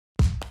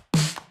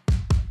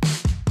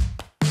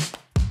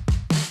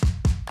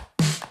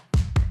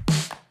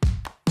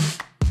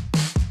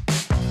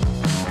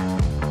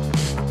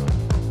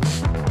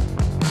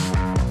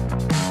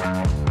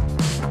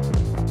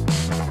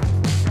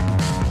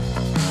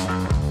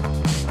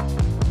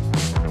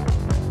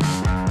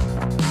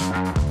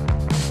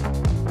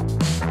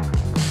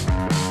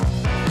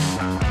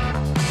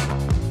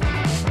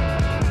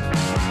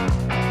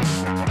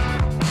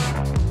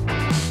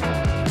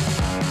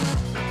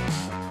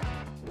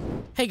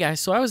Hey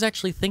guys, so I was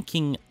actually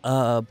thinking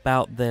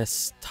about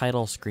this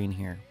title screen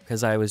here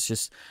because I was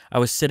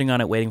sitting on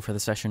it waiting for the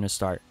session to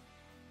start.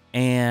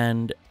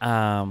 And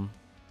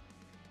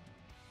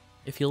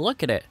if you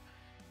look at it,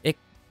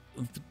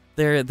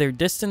 their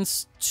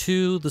distance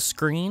to the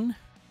screen,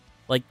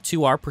 like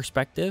to our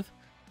perspective,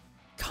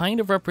 kind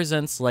of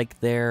represents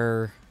like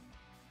their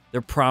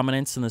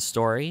prominence in the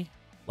story.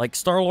 Like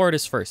Star-Lord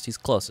is first, he's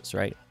closest,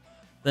 right?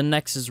 Then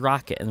next is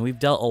Rocket, and we've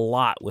dealt a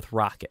lot with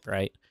Rocket,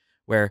 right?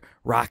 Where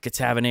Rocket's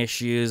having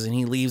issues and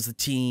he leaves the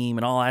team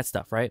and all that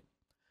stuff, right?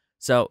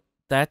 So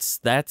that's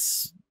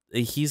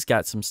he's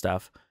got some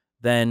stuff.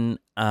 Then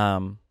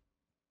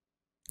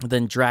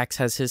Drax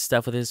has his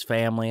stuff with his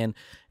family,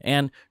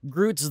 and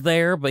Groot's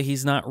there, but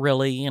he's not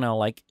really, you know,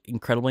 like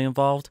incredibly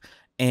involved.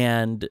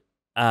 And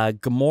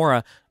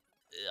Gamora,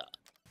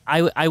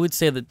 I would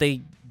say that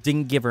they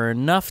didn't give her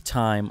enough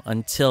time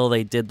until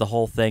they did the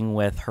whole thing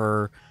with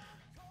her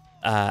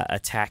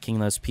attacking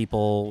those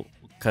people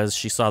because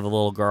she saw the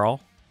little girl.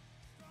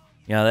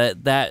 You know,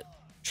 that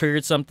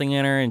triggered something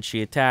in her and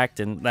she attacked,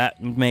 and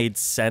that made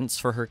sense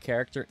for her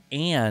character,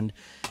 and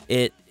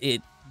it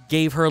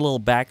gave her a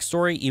little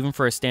backstory, even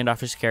for a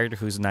standoffish character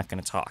who's not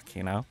going to talk,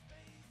 you know?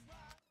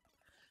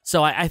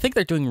 So I think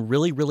they're doing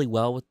really, really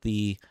well with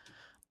the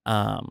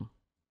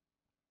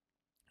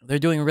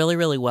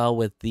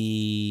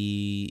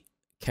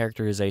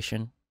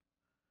characterization.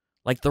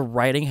 Like the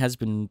writing has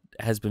been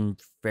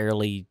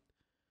fairly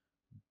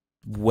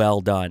well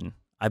done.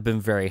 I've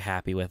been very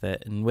happy with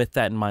it. And with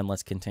that in mind,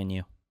 let's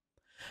continue.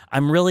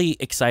 I'm really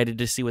excited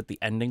to see what the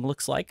ending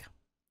looks like.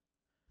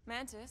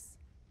 Mantis?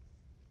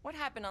 What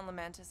happened on the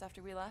Mantis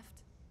after we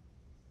left?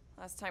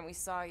 Last time we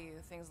saw you,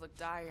 things looked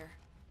dire.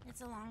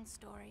 It's a long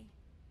story.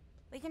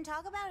 We can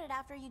talk about it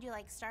after you do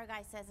like Star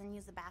Guy says and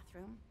use the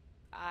bathroom.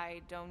 I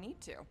don't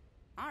need to.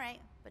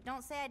 Alright, but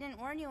don't say I didn't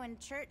warn you in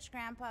church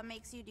Grandpa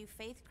makes you do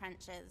faith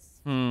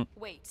crunches.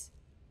 Wait,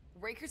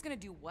 Raker's gonna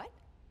do what?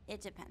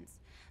 It depends.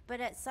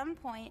 But at some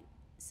point,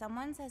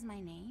 someone says my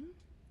name,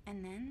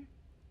 and then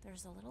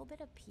there's a little bit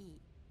of pee.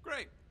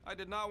 Great. I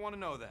did not want to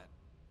know that.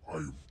 I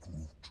am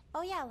Groot.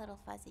 Oh yeah, little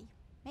fuzzy.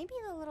 Maybe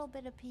the little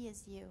bit of pee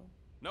is you.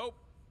 Nope.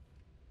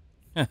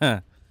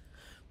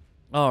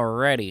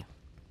 Alrighty.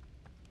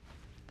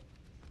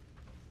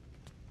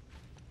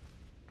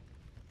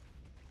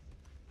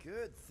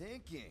 Good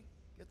thinking.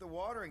 Get the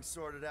watering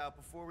sorted out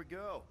before we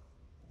go.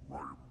 I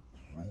am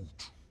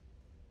Groot.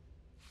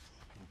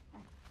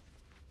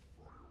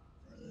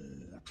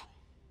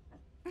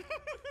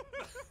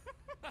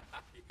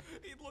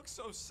 He looks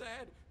so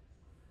sad.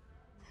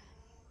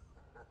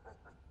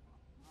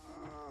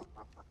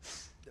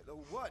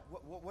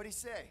 What'd he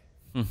say?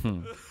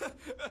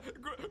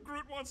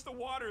 Groot wants to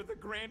water the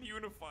Grand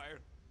Unifier.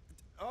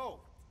 Oh,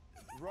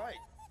 right.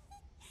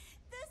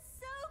 The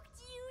soaked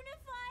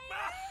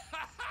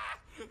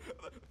unifier!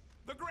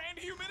 The Grand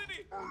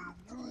Humidity!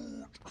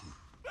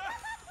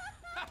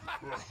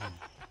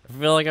 I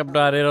feel like I'm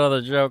not in on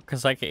the joke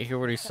because I can't hear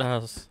what he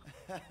says.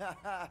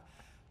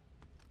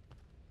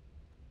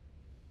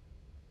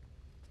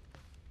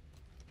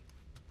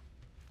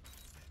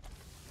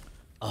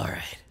 All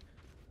right.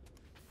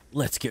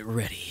 Let's get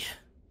ready.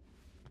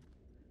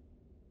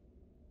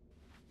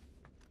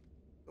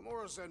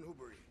 Gamora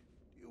Zenhubri,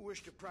 do you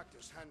wish to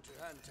practice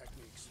hand-to-hand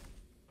techniques?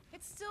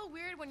 It's still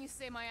weird when you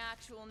say my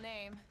actual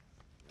name.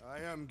 I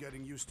am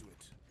getting used to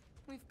it.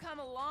 We've come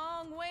a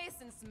long way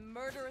since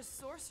Murderous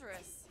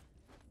Sorceress.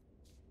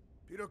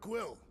 Peter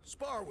Quill,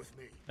 spar with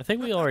me. I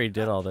think we already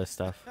did all this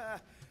stuff.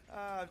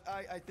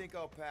 I think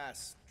I'll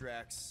pass,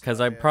 Drax.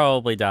 Because I'd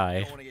probably I die.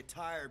 don't want to get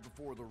tired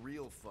before the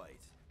real fight.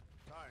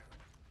 Tired,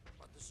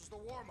 but this is the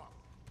warm-up.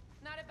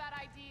 Not a bad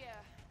idea.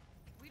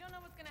 We don't know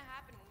what's gonna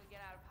happen when we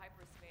get out of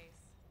hyperspace.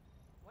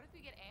 What if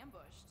we get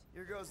ambushed?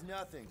 Here goes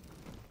nothing.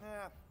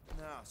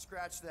 No,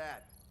 scratch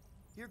that.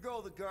 Here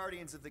go the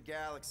Guardians of the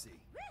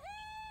Galaxy.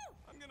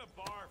 I'm gonna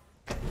barf.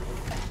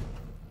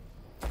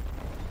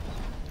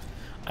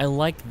 I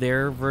like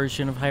their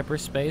version of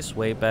hyperspace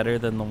way better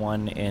than the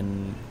one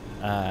in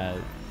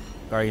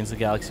Guardians of the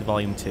Galaxy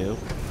Volume 2.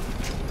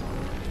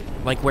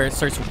 Like where it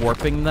starts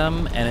warping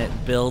them and it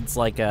builds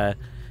like a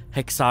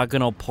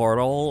hexagonal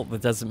portal that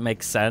doesn't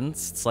make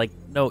sense. It's like,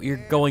 no, you're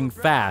going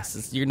fast.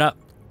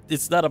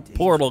 It's not a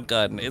portal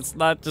gun. It's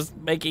not just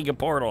making a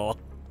portal.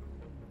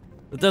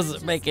 It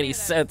doesn't make any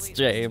sense,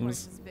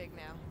 James. Big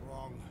now.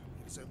 Wrong.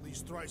 It's at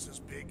least thrice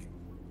as big.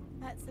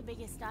 That's the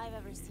biggest I've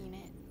ever seen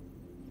it.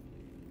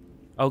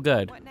 Oh,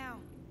 good. What now?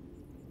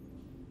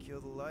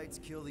 Kill the lights,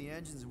 kill the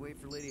engines, and wait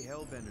for Lady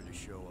Hellbender to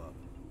show up.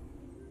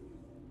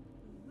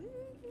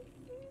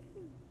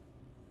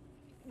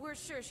 We're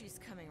sure she's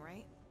coming,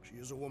 right? She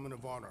is a woman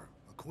of honor,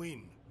 a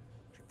queen.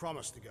 She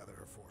promised to gather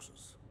her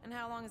forces. And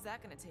how long is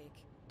that gonna take?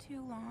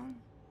 Too long.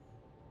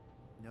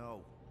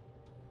 No.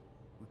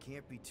 We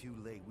can't be too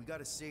late. We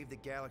gotta save the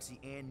galaxy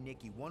and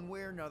Nikki. One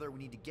way or another, we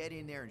need to get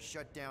in there and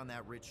shut down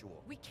that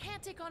ritual. We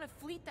can't take on a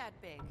fleet that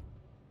big.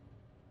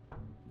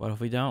 What if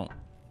we don't?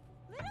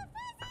 Little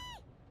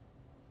fuzzy!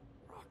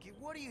 Rocky,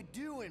 what are you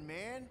doing,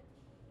 man?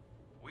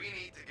 We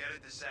need to get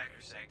into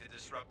Sacrosanct to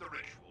disrupt the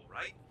ritual,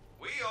 right?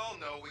 We all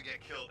know we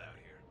get killed out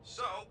here.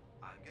 So,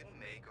 I'm gonna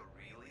make a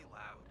really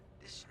loud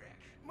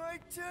distraction. My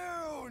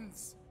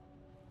tunes!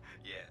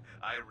 Yeah,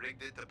 I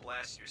rigged it to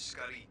blast your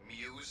scuddy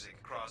music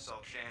across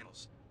all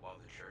channels, while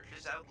the church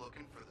is out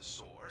looking for the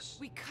source.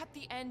 We cut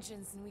the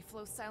engines and we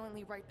flow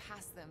silently right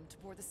past them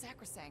toward the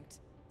Sacrosanct.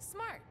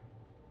 Smart.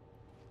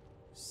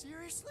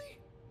 Seriously?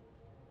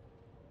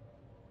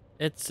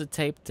 It's a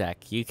tape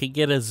deck. You can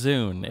get a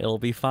Zune. It'll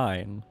be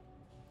fine.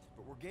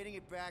 But we're getting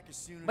it back as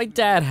soon as My we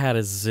dad can. had a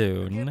Get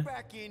Zune.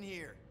 back in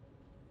here.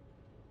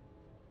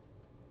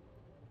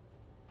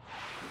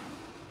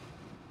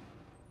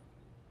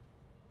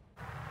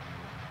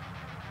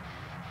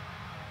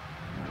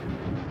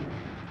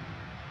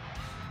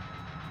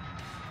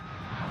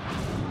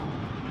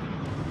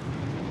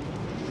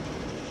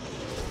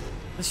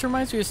 This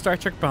reminds me of Star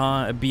Trek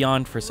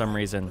Beyond for some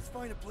reason. Let's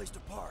find a place to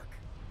park.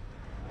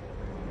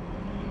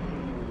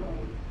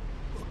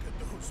 Look at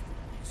those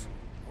movies.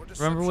 More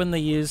Remember when they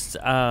used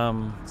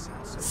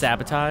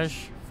Sabotage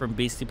from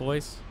Beastie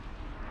Boys?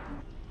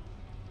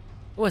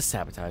 It was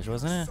Sabotage,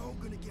 wasn't it? So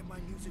gonna get my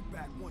music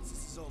back once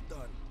this is all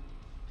done.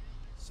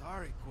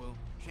 Sorry, Quill.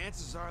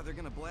 Chances are they're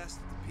gonna blast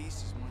it to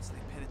pieces once they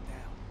pin it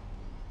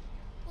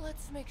down.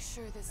 Let's make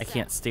sure this. I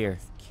can't steer,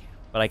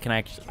 but I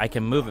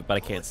can move it, but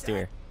I can't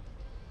steer.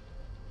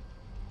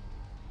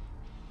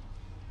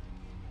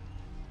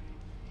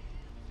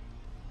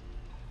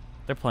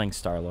 They're playing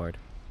Star-Lord.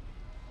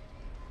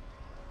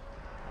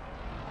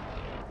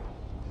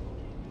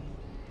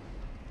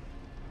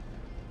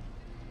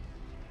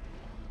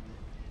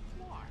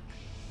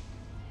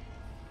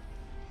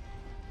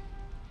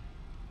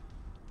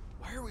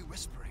 Why are we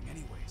whispering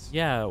anyways?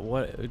 Yeah,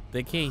 what?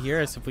 They can't hear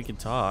us if we can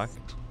talk.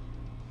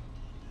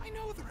 I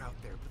know they're out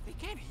there, but they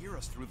can't hear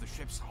us through the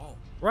ship's hull.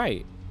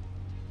 Right.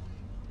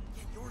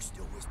 Yet you're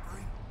still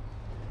whispering.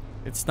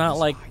 It's not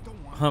like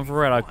Hunt for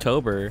Red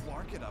October,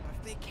 Flark it up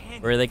if they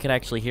can. where they could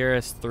actually hear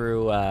us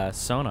through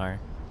sonar.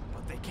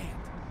 But they can't.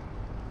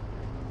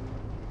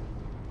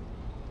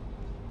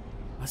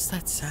 What's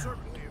that sound?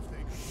 Certainly if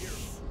they could hear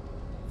us.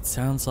 It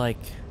sounds like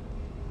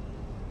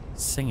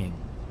singing.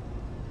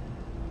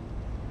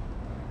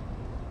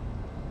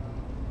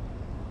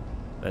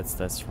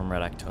 That's from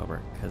Red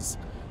October, because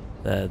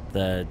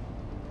the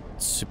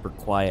super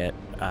quiet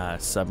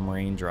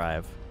submarine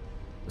drive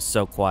was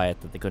so quiet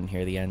that they couldn't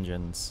hear the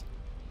engines.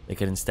 They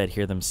could instead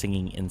hear them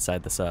singing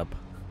inside the sub.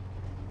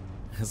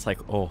 It's like,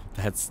 oh,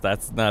 that's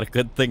not a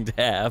good thing to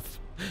have,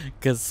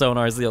 because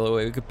sonar is the only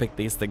way we could pick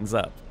these things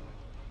up.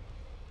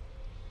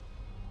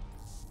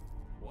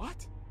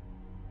 What?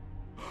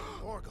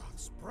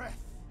 Orgon's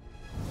breath.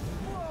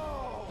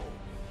 Whoa!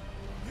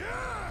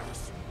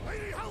 Yes!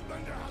 Lady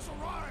Hellbender has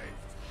arrived!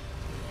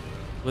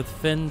 With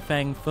Fin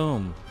Fang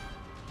Foom.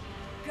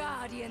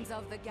 Guardians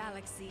of the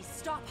Galaxy,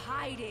 stop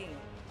hiding!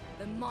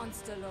 The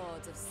monster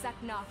lords of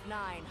Seknarf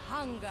 9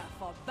 hunger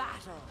for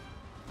battle.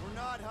 We're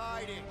not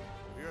hiding.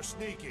 We are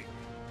sneaking.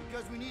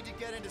 Because we need to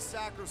get into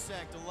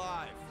Sacrosanct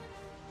alive.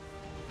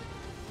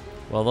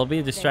 Well, they'll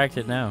be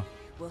distracted now.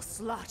 We'll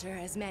slaughter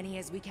as many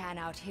as we can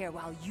out here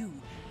while you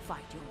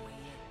fight your way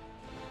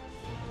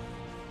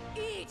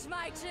in. Eat,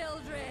 my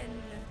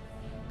children!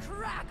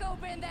 Crack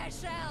open their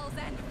shells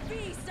and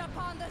feast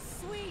upon the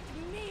sweet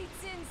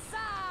meats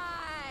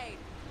inside!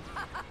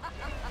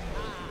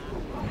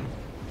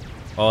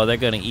 Oh, they're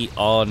gonna eat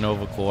all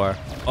Nova Corps.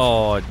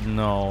 Oh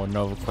no,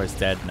 Nova Corps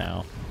dead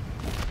now.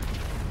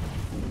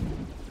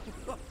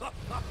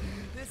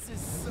 This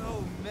is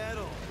so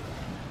metal.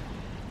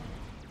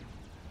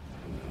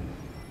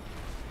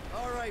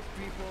 Alright,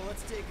 people,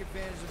 let's take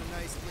advantage of the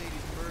nice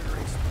lady's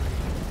murdering spree.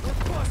 We're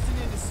busting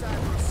into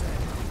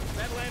Sacrosanct.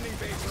 That landing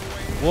base are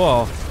way in.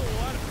 Whoa. There's still a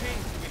lot of pain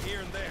to me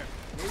here and there.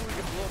 Maybe we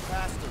can blow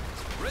past them.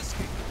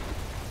 Risky.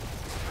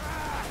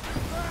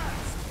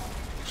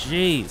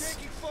 Jeez.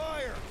 Taking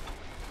fire!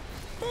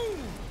 Boom!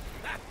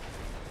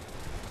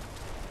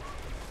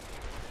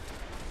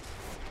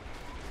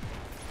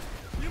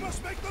 You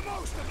must make the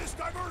most of this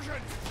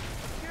diversion!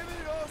 Giving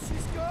it all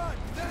she's got,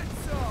 then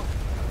some!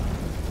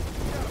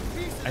 Got a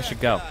piece of I that should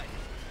go. guy.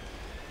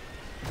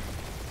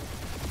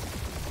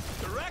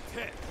 Direct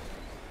hit.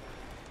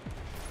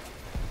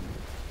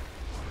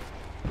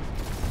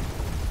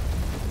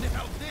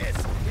 Now this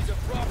is a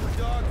proper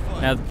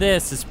dogfight. Now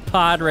this is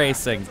pod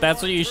racing.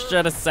 That's what you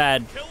should have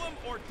said. Kill him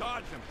or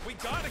dodge him. We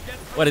gotta get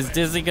through What, is there.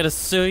 Disney gonna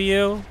sue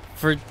you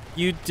for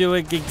you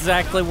doing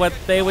exactly what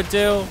they would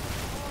do?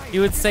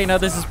 You would say, no,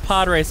 this is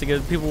pod racing,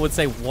 and people would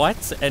say,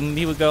 what? And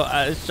he would go,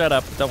 shut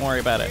up, don't worry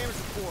about it. Damage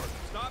report.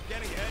 Stop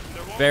getting ahead.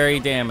 There won't Very be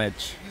no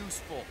damage.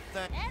 Useful.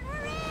 And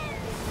we're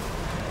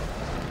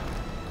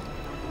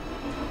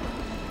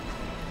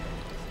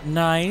in!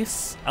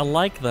 Nice. I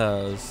like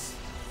those.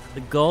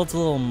 The gold's a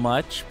little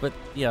much, but,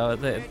 you know,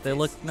 they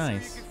look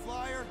nice. You can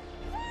fly her?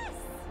 Yes!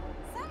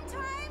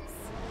 Sometimes!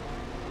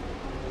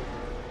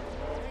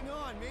 Hang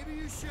on, maybe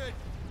you should.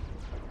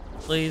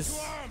 Please.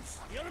 To arms!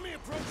 The enemy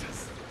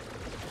approaches!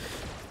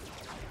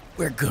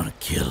 We're gonna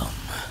kill him.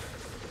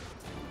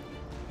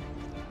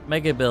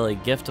 Mega Billy,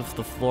 Gift of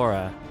the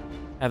Flora.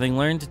 Having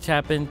learned to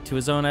tap into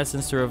his own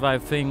essence to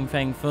revive Fing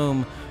Fang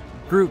Foom,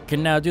 Groot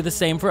can now do the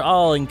same for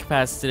all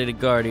incapacitated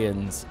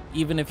Guardians.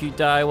 Even if you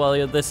die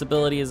while this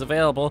ability is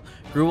available,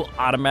 Groot will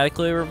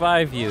automatically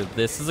revive you.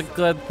 This is a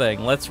good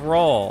thing. Let's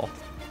roll.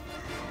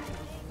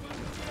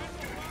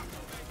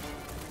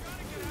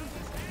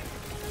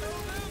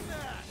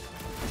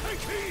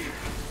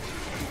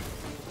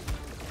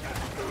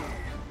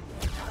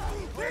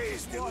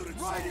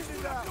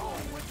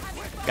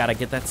 Gotta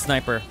get that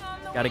sniper.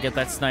 Gotta get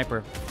that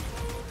sniper.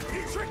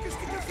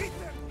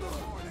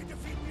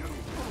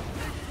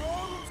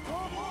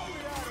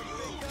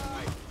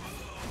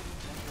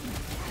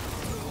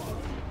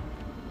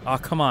 Oh,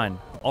 come on.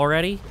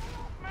 Already?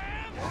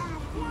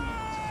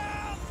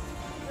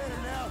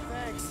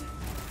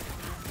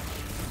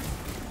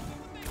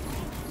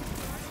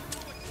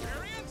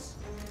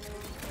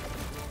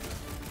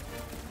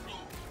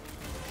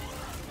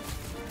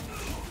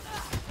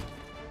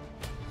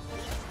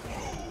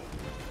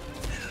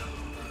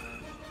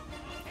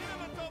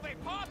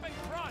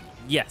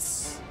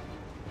 Yes.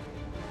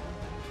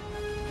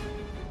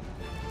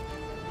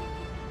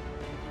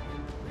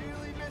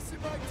 Really missing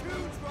my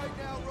tunes right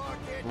now,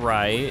 Rocket.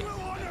 Right.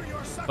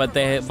 But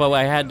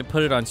I had to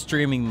put it on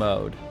streaming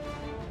mode.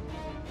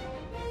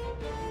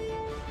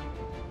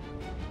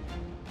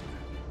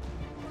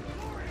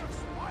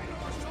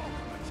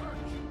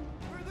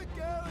 We're the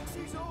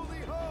galaxy's only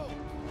hope.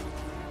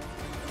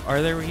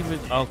 Are there even?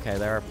 Okay,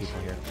 there are people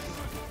here.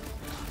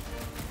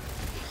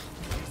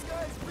 These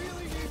guys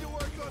really need to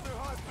work on their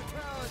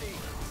hospitality.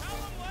 Tell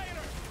them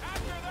later,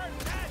 after they're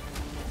dead.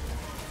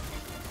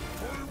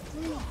 Time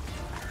for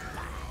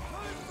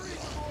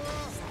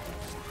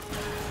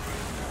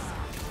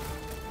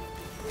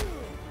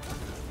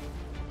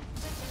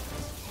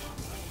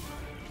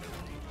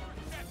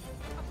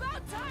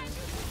About time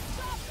you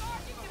stopped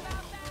arguing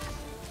about that.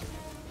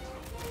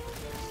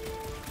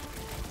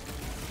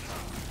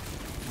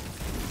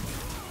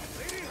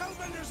 Lady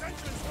Hellbender's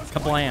entrance was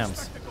Couple quite a ams.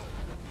 spectacle.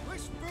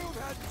 Wish Boom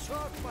hadn't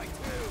chopped my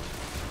tune.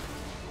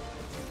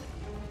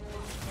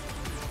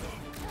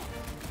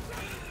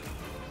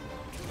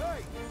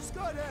 Hey,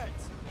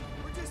 Scudheads!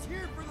 We're just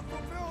here for the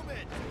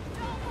fulfillment.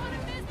 Don't want to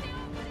miss the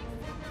opening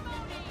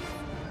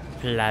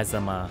ceremony.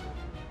 Plasma.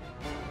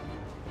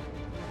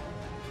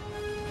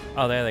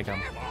 Oh, there they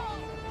come.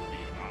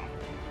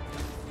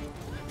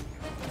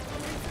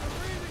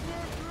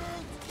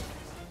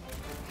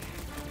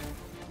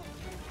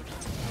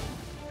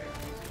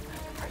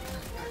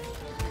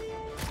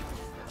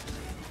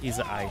 He's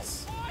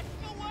ice. Someone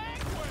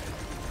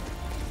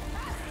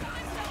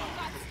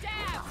got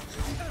stabbed.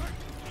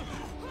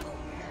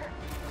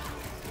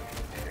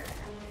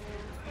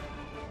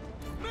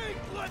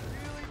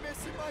 Really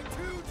missing my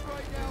tunes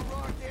right now,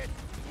 Rocket.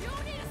 You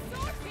need a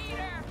sword,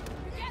 Peter.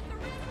 You get the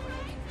rhythm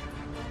right.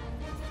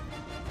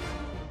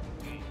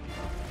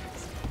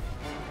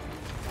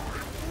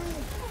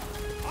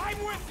 I'm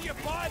with you,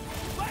 bud.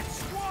 Let's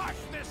squash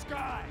this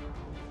guy.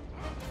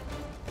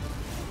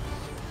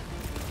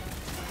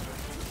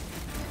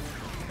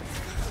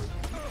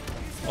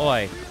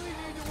 Oi. Really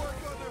need to work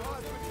on their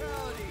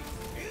hospitality.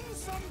 In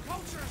some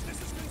cultures, this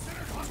is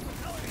considered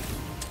hospitality.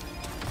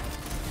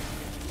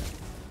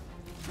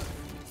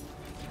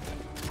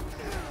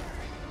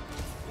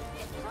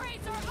 These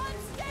crates are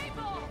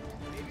unstable.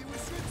 Maybe we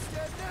should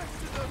stand next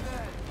to them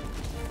then.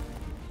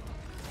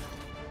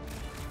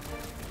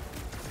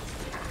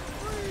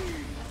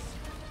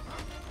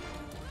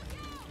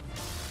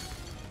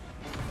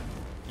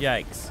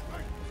 Yikes.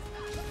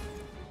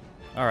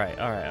 Alright,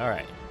 alright,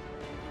 alright.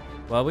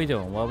 What we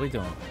doing? What we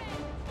doing?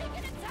 They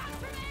can attack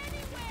from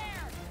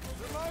anywhere.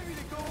 Remind me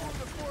to go over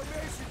the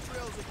formation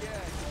drills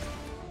again.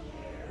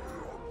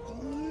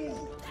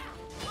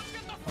 Let's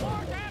get the fuck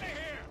out of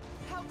here.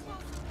 How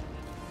close?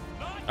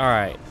 Not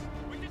Alright.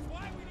 which is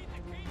why we need to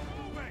keep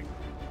moving.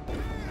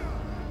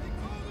 They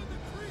called in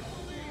the creep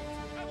elite.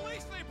 At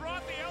least they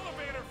brought the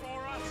elevator for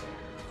us.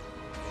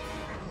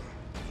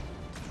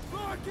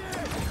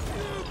 Rocket!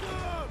 Nuke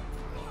them!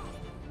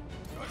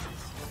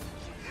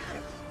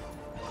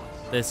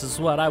 This is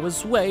what I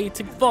was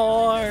waiting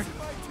for. My tunes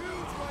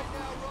right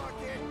now,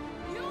 Rocket.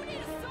 You need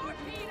a sword,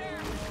 Peter.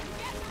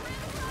 You get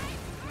the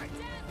rhythm right. Or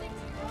dancing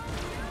to your own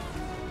tune.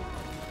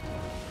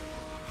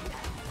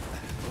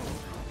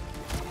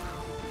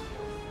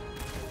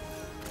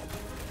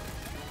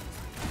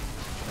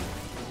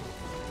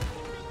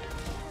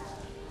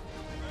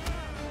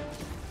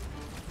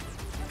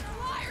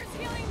 Liar's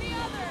healing the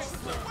others.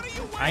 What are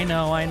you waiting I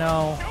know, I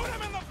know. Shoot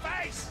him in the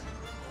face.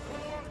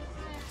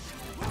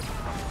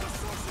 The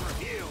sorcerer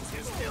heals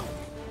his ill.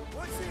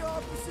 What's the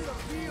opposite of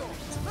heal?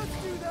 Let's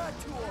do that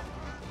to him.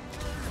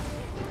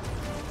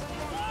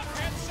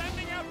 Blockhead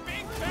sending out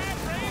big bad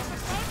rays of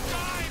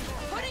sunshine.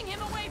 Putting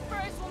him away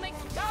first will make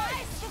you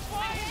die.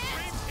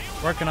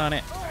 Working on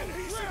it. And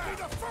he should be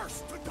the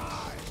first to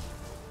die.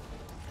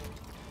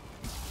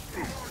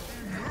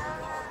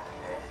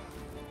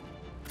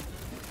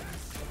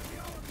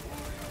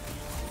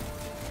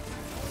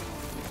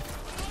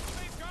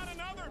 They've got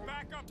another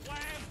backup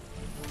plan.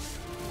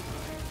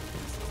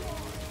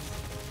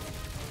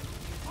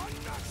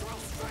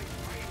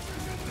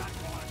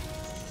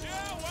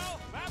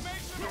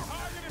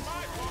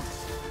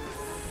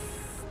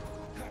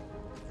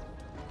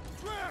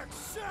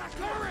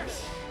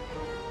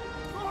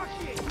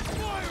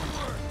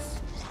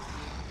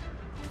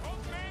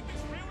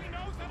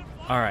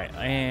 All right,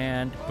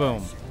 and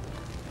boom.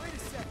 Wait a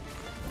second.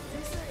 Did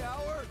you say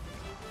hour?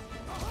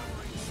 The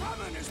hovering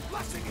shaman is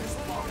blessing his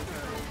water.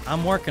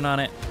 I'm working on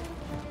it.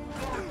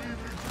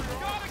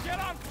 Gotta get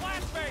on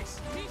Flatface!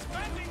 He's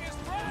bending his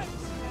friends!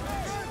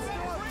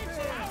 One creep's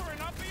powering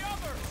up the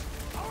others!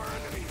 Our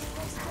enemies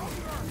grow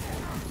stronger.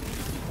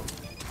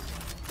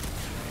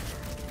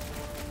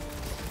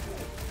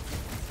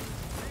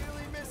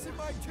 Really missing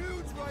my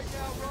tunes right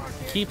now,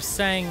 Rocket. Keep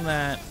saying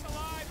that.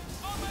 Alive,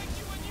 I'll make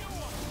you a new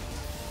one!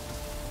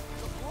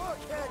 The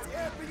Blockhead's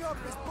amping up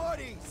his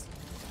buddies.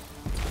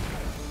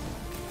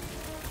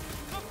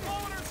 The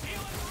floater's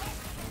healing the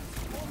rest of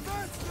us! Well,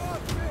 that's not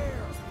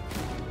fair.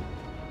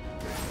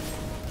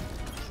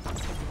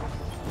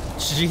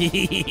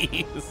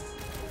 Jeez.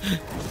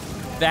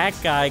 That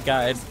guy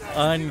got an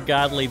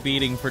ungodly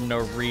beating for no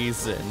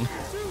reason.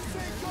 Tunes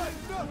ain't got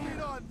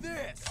nothing on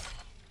this.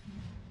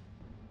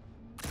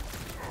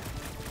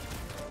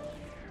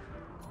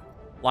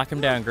 Lock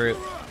him down, Groot.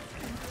 Lady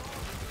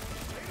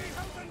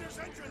Hellbender's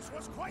entrance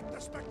was quite the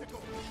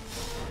spectacle.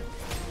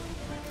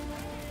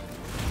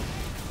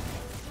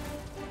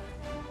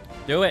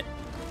 Do it.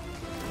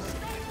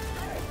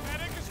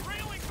 Medic is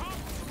really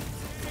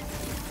complicated!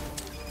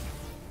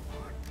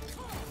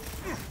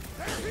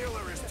 Their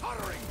healer is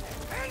tottering.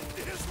 End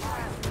his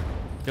life.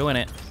 Doing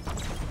it.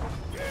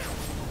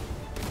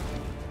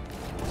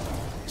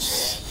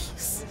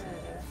 This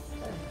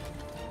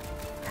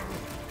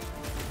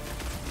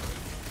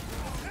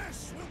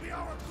will be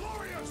our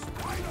glorious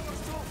final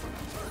assault from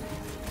the turn.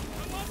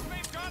 Unless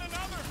they've got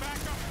another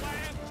backup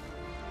plan!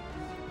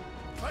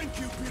 Thank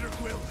you, Peter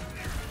Quill.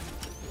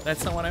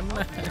 That's not what I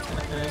meant.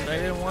 I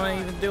didn't want to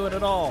even do it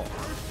at all.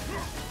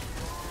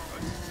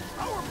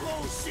 Our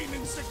blows seem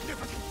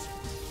insignificant.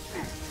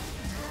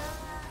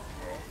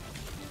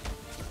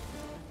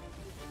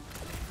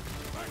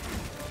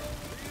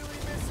 Really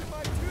missing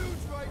my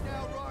tunes right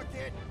now,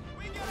 Rocket.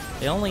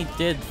 They only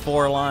did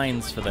 4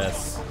 lines for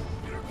this.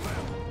 Peter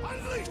Quill,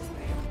 unleash me.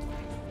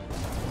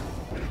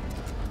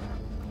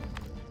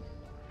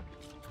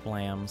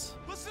 Clams.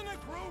 Listen to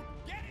Groot!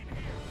 Get in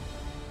here!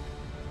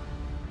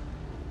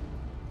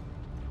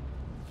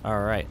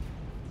 All right.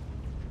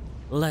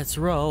 Let's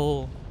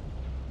roll.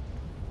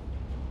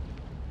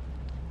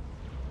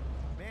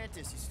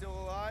 Mantis, you still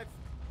alive?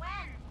 When?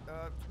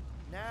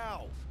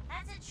 Now.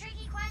 That's a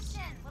tricky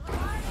question with a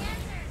lot of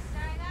answers,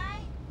 Star Guy.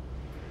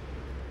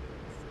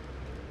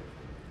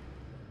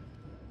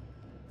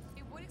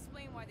 It would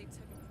explain why they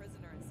took him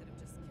prisoner instead of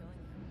just killing him.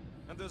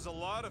 And there's a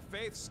lot of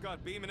faith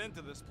Scott beaming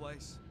into this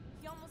place.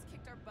 He almost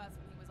kicked our butts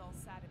when he was all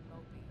sad and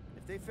mopey.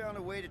 If they found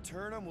a way to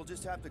turn him, we'll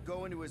just have to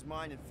go into his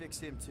mind and fix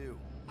him too.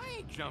 I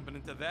ain't jumping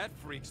into that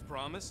freak's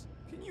promise.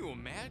 Can you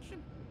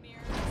imagine?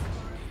 Mirror as far as the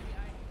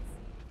eye can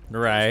see.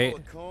 Right. Full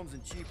of combs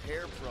and cheap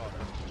hair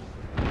products.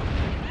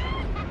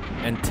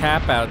 And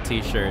tap out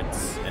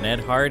t-shirts and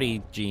Ed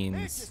Hardy jeans.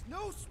 Mantis,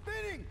 no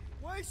spinning!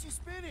 Why is she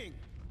spinning?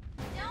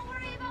 Don't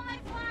worry about my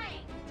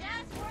flying.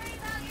 Just worry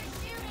about your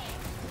shooting.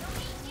 You'll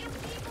meet new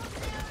people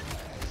soon.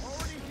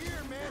 Already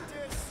here,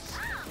 Mantis.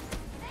 Oh,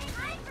 say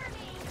hi for me.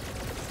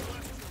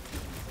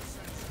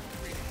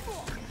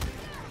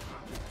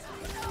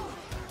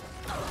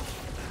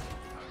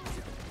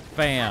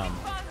 Bam.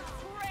 Fun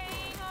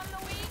preying on the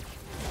weak.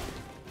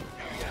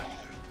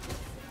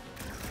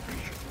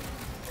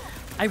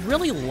 I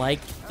really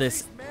like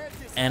this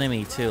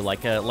enemy too,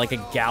 like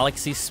a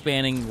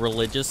galaxy-spanning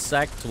religious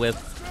sect with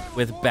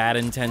bad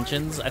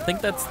intentions. I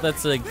think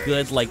that's a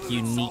good, like,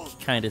 unique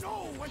kind of,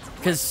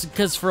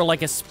 because for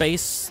like a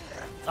space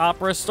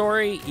opera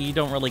story, you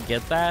don't really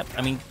get that.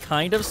 I mean,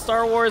 kind of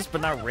Star Wars,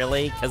 but not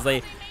really, because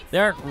they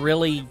aren't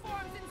really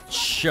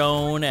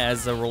shown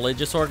as a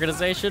religious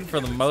organization for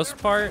the most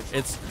part.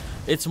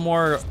 It's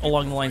more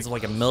along the lines of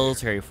like a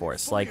military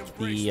force, like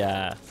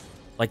the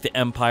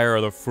Empire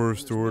or the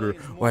First Order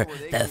or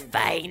the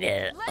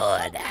Final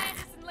Order,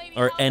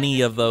 or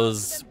any of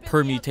those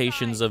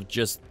permutations of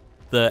just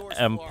the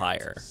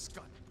Empire.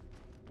 Scott,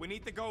 we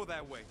need to go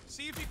that way.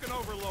 See if you can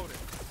overload it.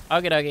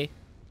 Okie dokie.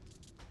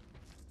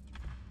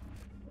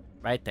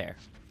 Right there.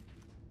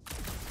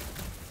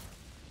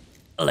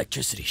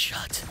 Electricity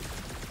shot.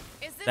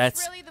 Is this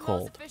That's really the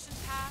cold. most efficient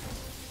path?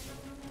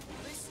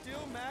 Are they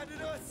still mad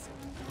at us?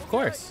 Of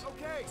course.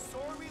 Okay,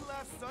 sorry we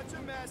left such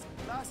a mess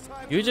last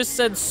time. You just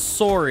said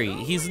sorry.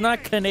 He's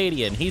not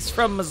Canadian. He's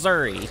from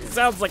Missouri. He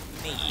sounds like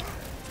me.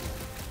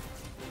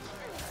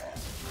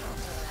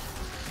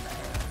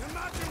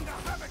 Imagine the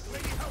havoc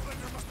Lady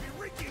Hellbender must be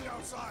wreaking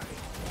outside.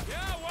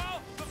 Yeah,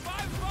 well, the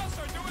 5 of us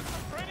are doing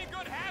some pretty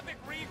good havoc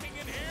wreaking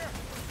in here.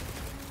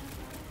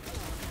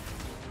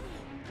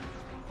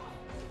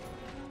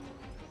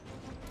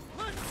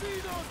 Let's see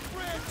those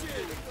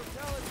branches! They'll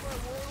tell us where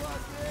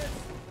Warlock is.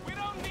 We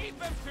don't need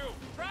them to.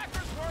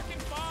 Tracker's working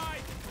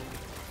fine.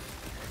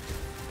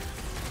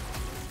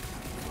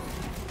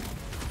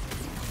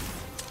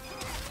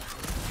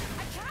 I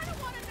kind of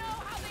want to know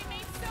how they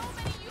made so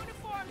many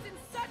uniforms in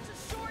such a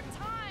short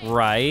time.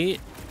 Right?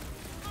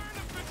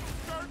 Artificial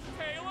church,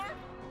 Taylor.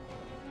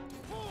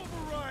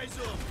 Pulverize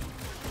them!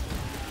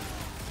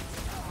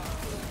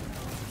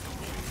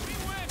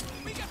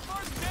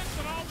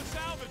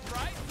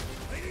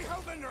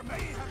 Hellbender may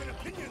have an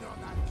opinion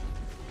on that.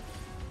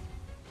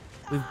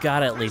 We've got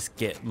to at least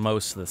get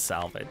most of the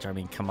salvage. I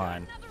mean, come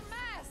on.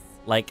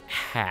 Like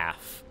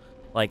half.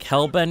 Like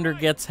Hellbender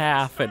gets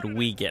half and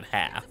we get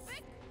half.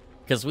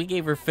 Because we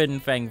gave her Fin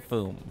Fang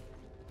Foom.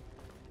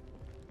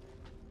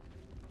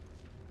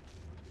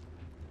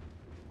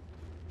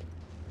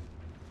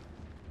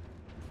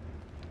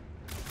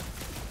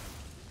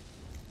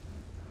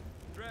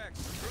 Drax,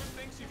 Groot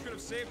thinks you should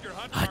have saved your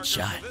hunt Hot markers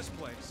shot. for this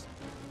place.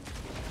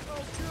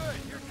 Oh, good.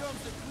 Here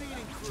comes the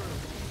cleaning crew.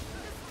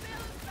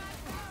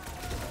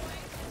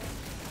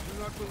 Do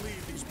not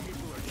believe these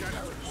people are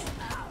janitors.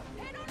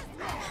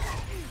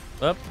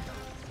 Up.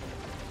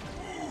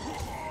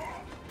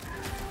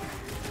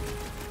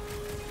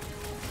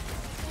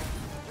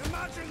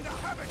 Imagine the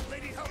havoc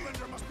Lady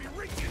Hellbender must be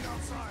wreaking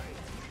outside.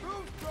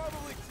 Groot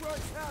probably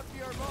crushed half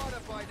the Armada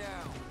by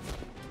now.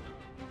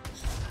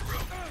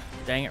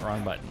 Dang it,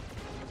 wrong button.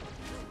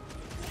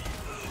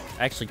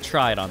 I actually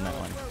tried on that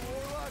one.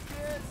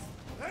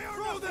 They are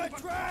throw that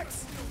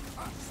Drax!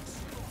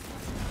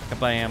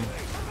 Kabam. The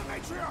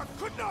matriarch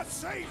could not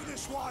save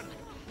this one.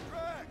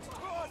 Drax,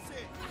 toss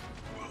it.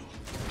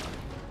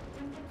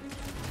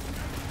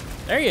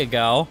 There you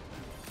go.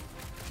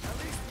 At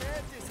least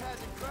Mantis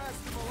hasn't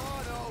crashed the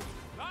Milano.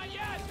 Not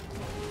yet!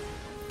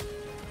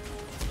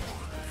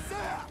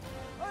 Zap!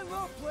 I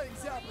love playing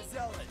Zappa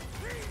Zealot.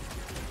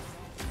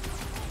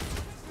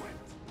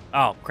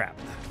 Oh, crap.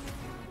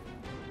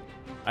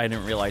 I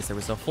didn't realize there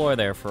was a floor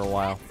there for a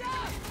while.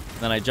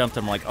 Then I jumped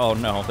and I'm like, oh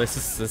no,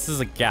 this is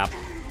a gap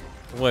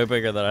way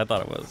bigger than I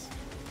thought it was.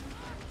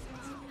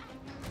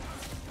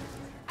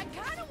 I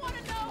kind of want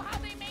to know how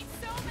they made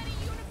so many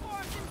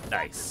uniforms in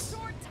Nice. such a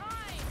short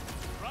time.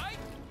 Right?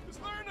 Is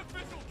there an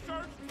official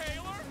church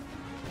tailor?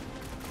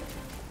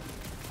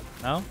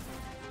 No?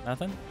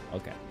 Nothing?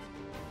 Okay.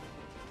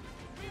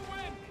 We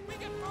win! We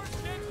get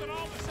first dibs on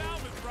all the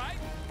salvage, right?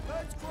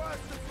 Let's cross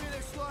the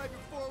finish line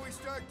before we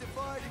start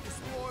dividing the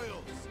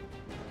spoils.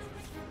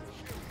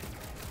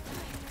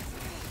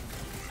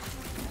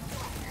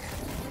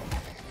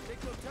 Think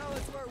they'll tell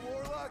us where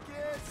Warlock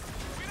is?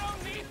 We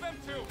don't need them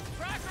to!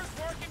 Tracker's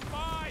working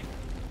fine!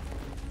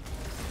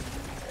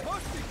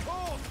 Must be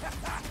cold!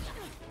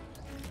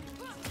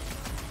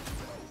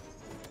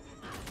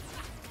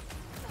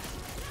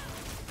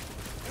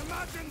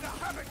 Imagine the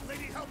havoc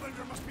Lady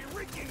Hellbender must be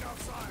wreaking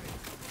outside.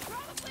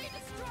 Probably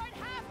destroyed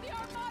half the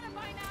Armada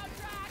by now,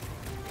 Drax.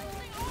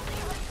 Using only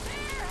her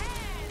bare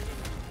hands.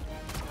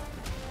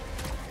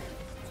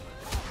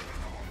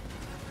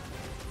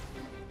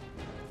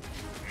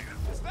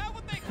 Is that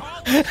what they call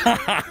a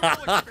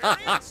spiritual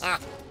experience?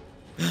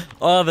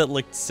 Oh, that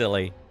looked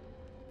silly.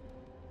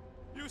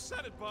 You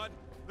said it, bud.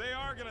 They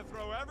are gonna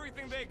throw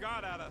everything they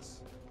got at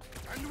us.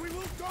 And we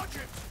will dodge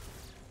it.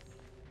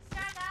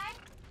 Star Guy,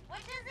 what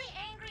does the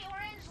angry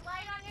orange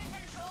light on your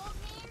controls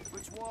mean?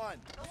 Which one?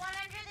 The one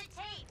under the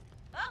tape.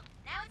 Oh,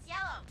 now it's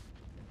yellow.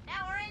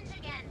 Now orange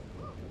again.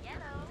 Ooh,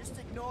 yellow. Just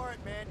ignore it,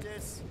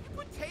 Mantis. You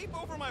put tape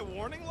over my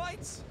warning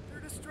lights?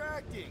 They're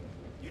distracting.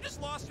 You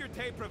just lost your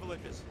tape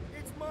privileges.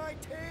 It's my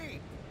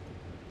tape.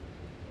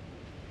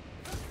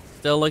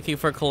 Still looking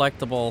for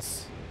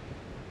collectibles.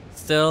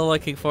 Still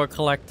looking for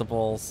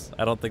collectibles.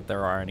 I don't think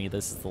there are any.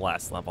 This is the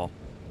last level.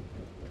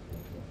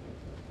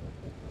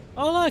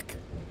 Oh, look.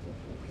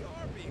 We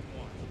are being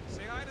watched.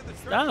 Say hi to the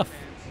church Stuff.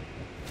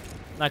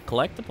 fans. Not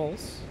collectibles.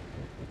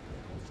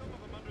 Some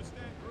of them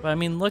understand But I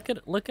mean, look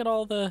at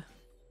all the...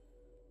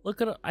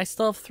 I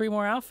still have 3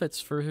 more outfits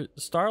for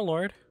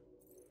Star-Lord.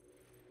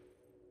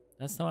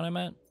 That's not what I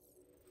meant.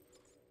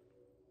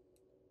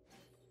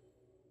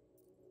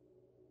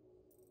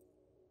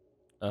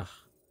 Ugh.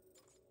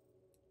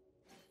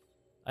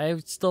 I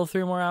have still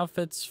 3 more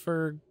outfits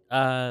for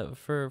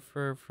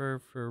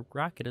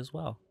Rocket as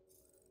well.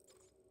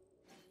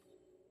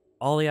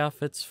 All the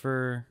outfits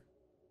for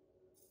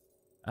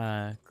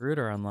Groot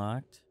are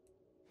unlocked.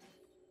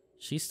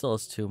 She still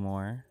has 2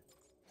 more.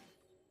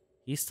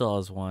 He still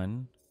has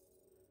 1.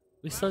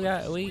 We still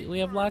got we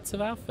have lots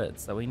of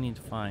outfits that we need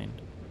to find.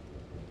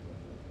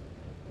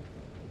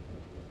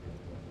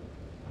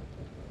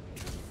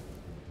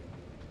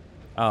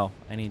 Oh,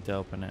 I need to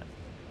open it.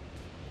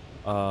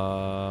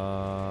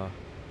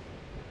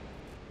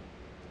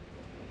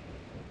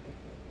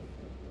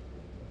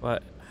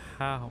 What?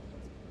 How?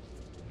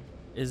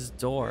 Is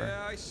door?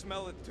 Yeah, I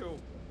smell it too.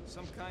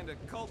 Some kind of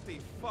culty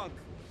funk.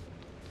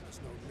 Has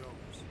no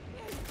nose.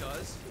 Yeah, it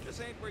does. It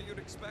just ain't where you'd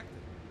expect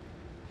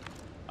it.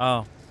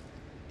 Oh.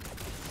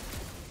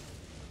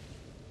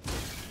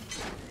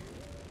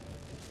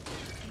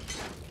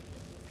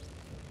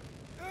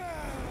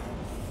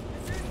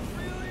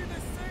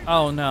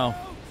 Oh no.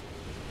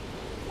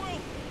 Well,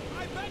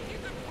 I bet you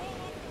could pull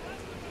up the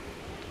rest of the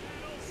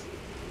panels.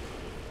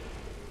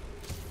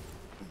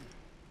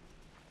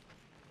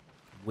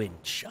 Wind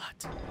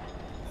shot.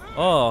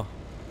 Oh.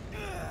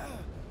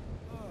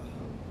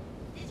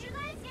 Did you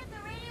guys get the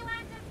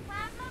radioactive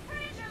plasma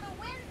fridge or the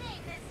wind thing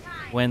this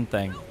time? Wind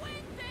thing. The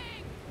wind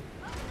thing!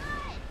 Oh,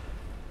 good.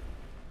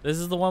 This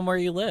is the one where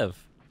you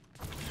live.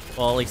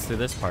 Well, at least through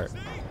this part. See?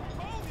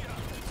 Told ya.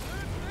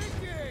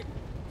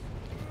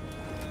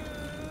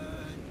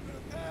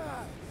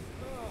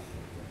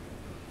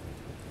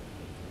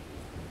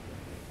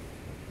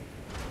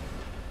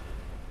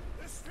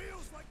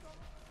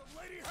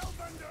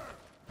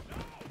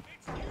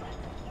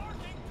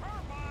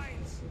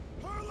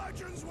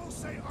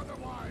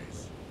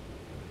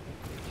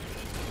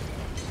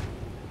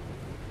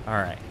 All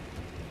right.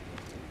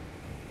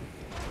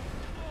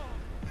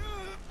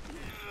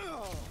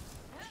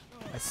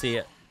 I see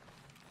it.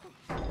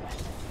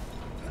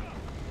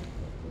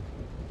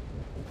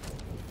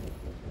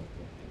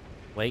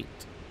 Wait.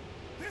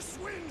 This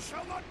wind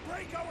shall not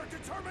break our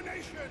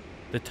determination.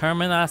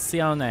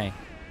 Determinazione.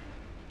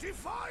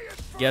 Defy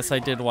it. Yes, I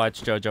did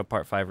watch JoJo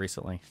Part 5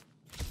 recently.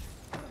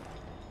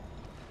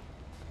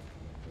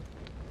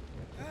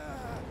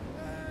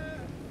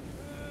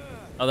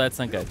 Oh, that's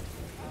not good.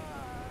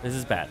 This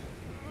is bad.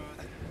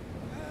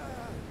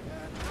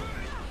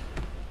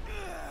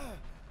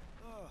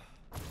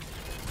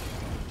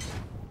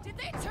 Did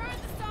they turn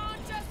the song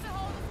just to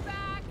hold us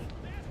back?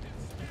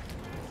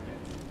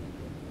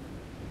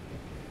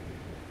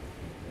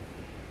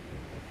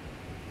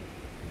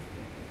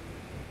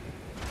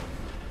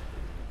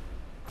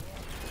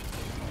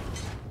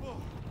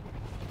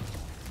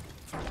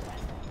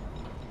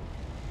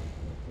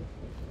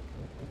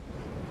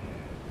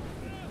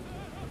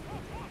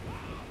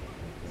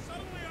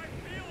 Suddenly I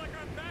feel like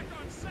I'm back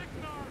on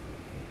Seknar.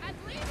 At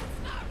least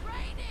it's not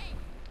raining.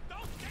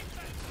 Don't take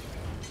that.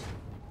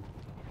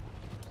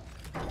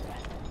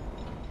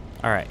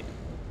 All right.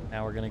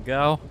 Now we're going to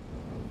go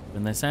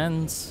when this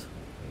ends.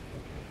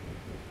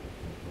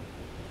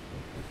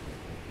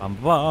 Bum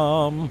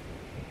bum.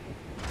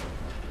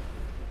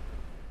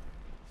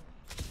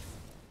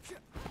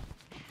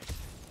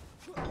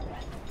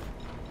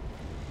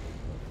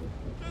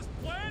 Just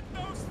plant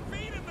those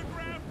feet in the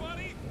ground,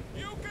 buddy.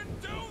 You can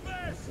do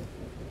this.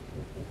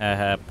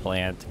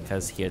 Plant,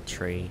 because he a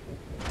tree.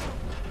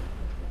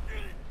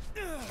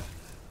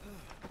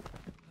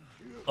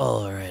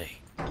 Alright.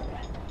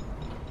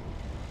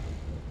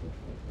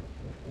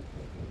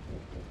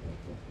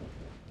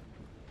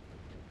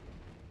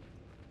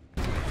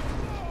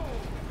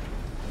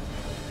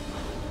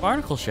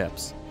 Barnacle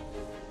ships.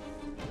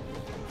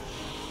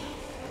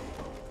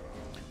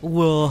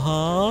 Well,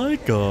 hi,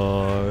 guys.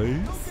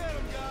 Go get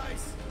him,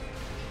 guys.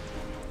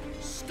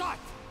 Scott!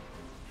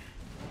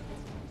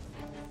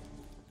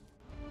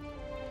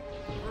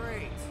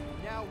 Great.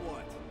 Now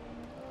what?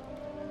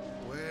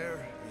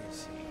 Where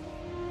is he?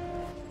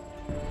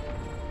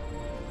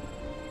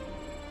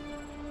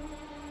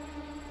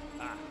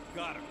 Ah,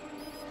 got him.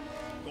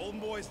 Golden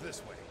Boy's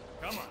this way.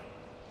 Come on.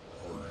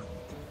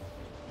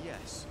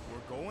 Yes,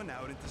 we're going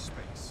out into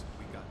space.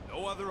 We got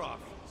no other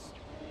options.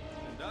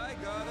 And I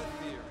got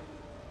a theory.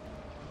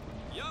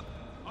 Yup,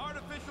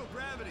 artificial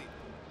gravity.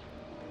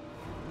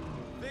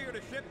 Figured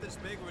a ship this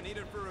big would need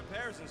it for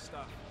repairs and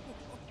stuff.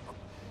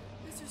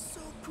 This is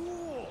so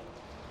cool.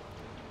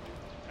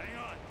 Hang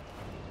on.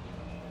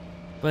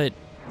 But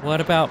what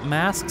about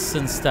masks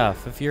and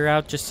stuff? If you're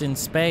out just in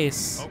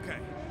space, Okay,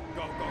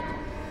 go, go, go.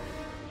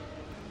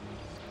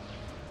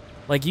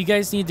 like you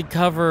guys need to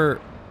cover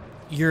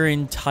your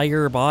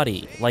entire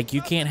body. Like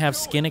you can't have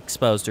skin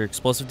exposed or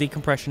explosive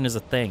decompression is a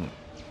thing.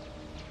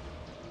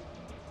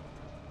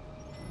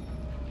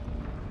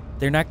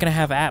 They're not gonna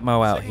have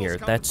Atmo out here.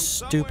 That's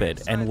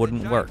stupid and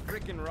wouldn't work.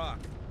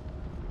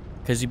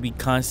 Because you'd be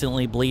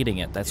constantly bleeding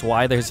it. That's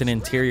why there's an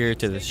interior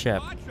to the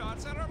ship.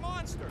 Shots at our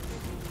monster.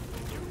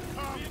 You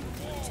come in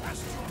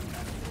test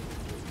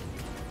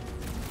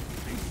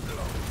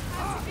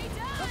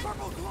The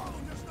purple glow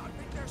does not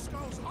make their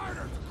skulls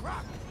harder to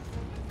crack.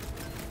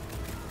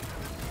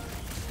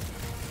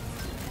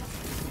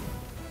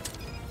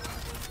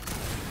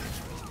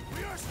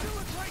 We are still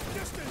a great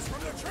distance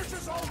from the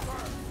church's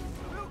altar.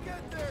 We'll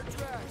get there,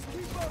 Drax.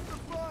 Keep up the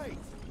fight.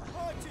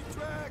 Haunted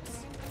Drax.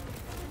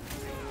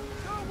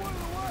 Got one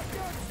of the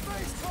lockdown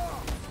space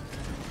bombs.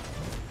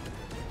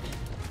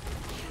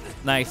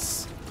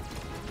 Nice.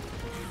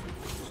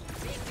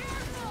 Be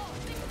careful!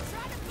 They can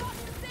try to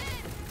bust us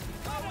in!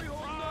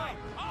 Right.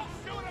 I'll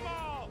shoot them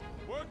all.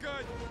 We're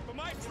good, but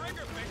my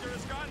trigger finger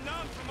has gone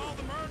numb from all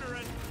the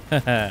murdering.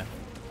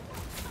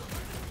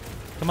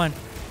 Come on.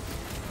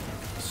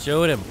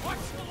 Shoot him. Watch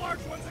the large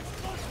one's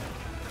explosion.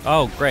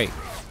 Oh, great.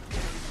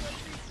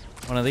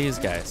 One of these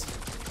guys.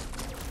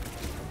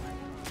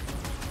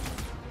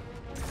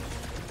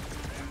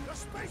 The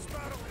space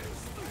battle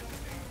is.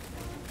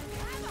 I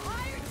have a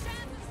higher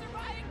chance of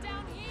surviving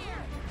down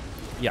here!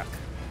 Yuck.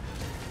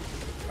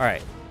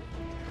 Alright.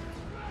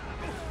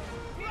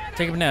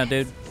 Take him down,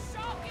 dude.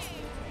 Shocking!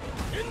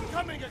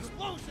 Incoming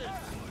explosions!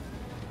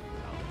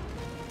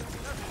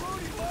 That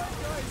floaty line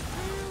guy's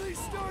really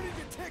starting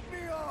to tick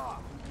me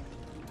off.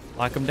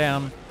 Lock him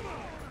down.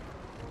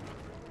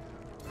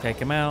 Take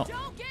him out.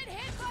 Don't get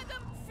hit by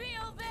them!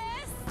 Feel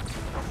this?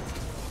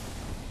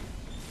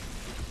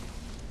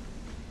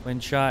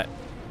 Wind shot.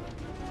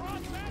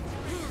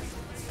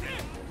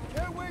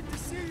 Can't wait to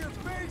see your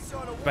face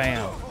on a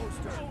Bam. window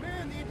poster.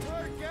 Man, the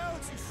entire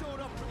galaxy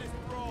showed up for this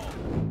brawl.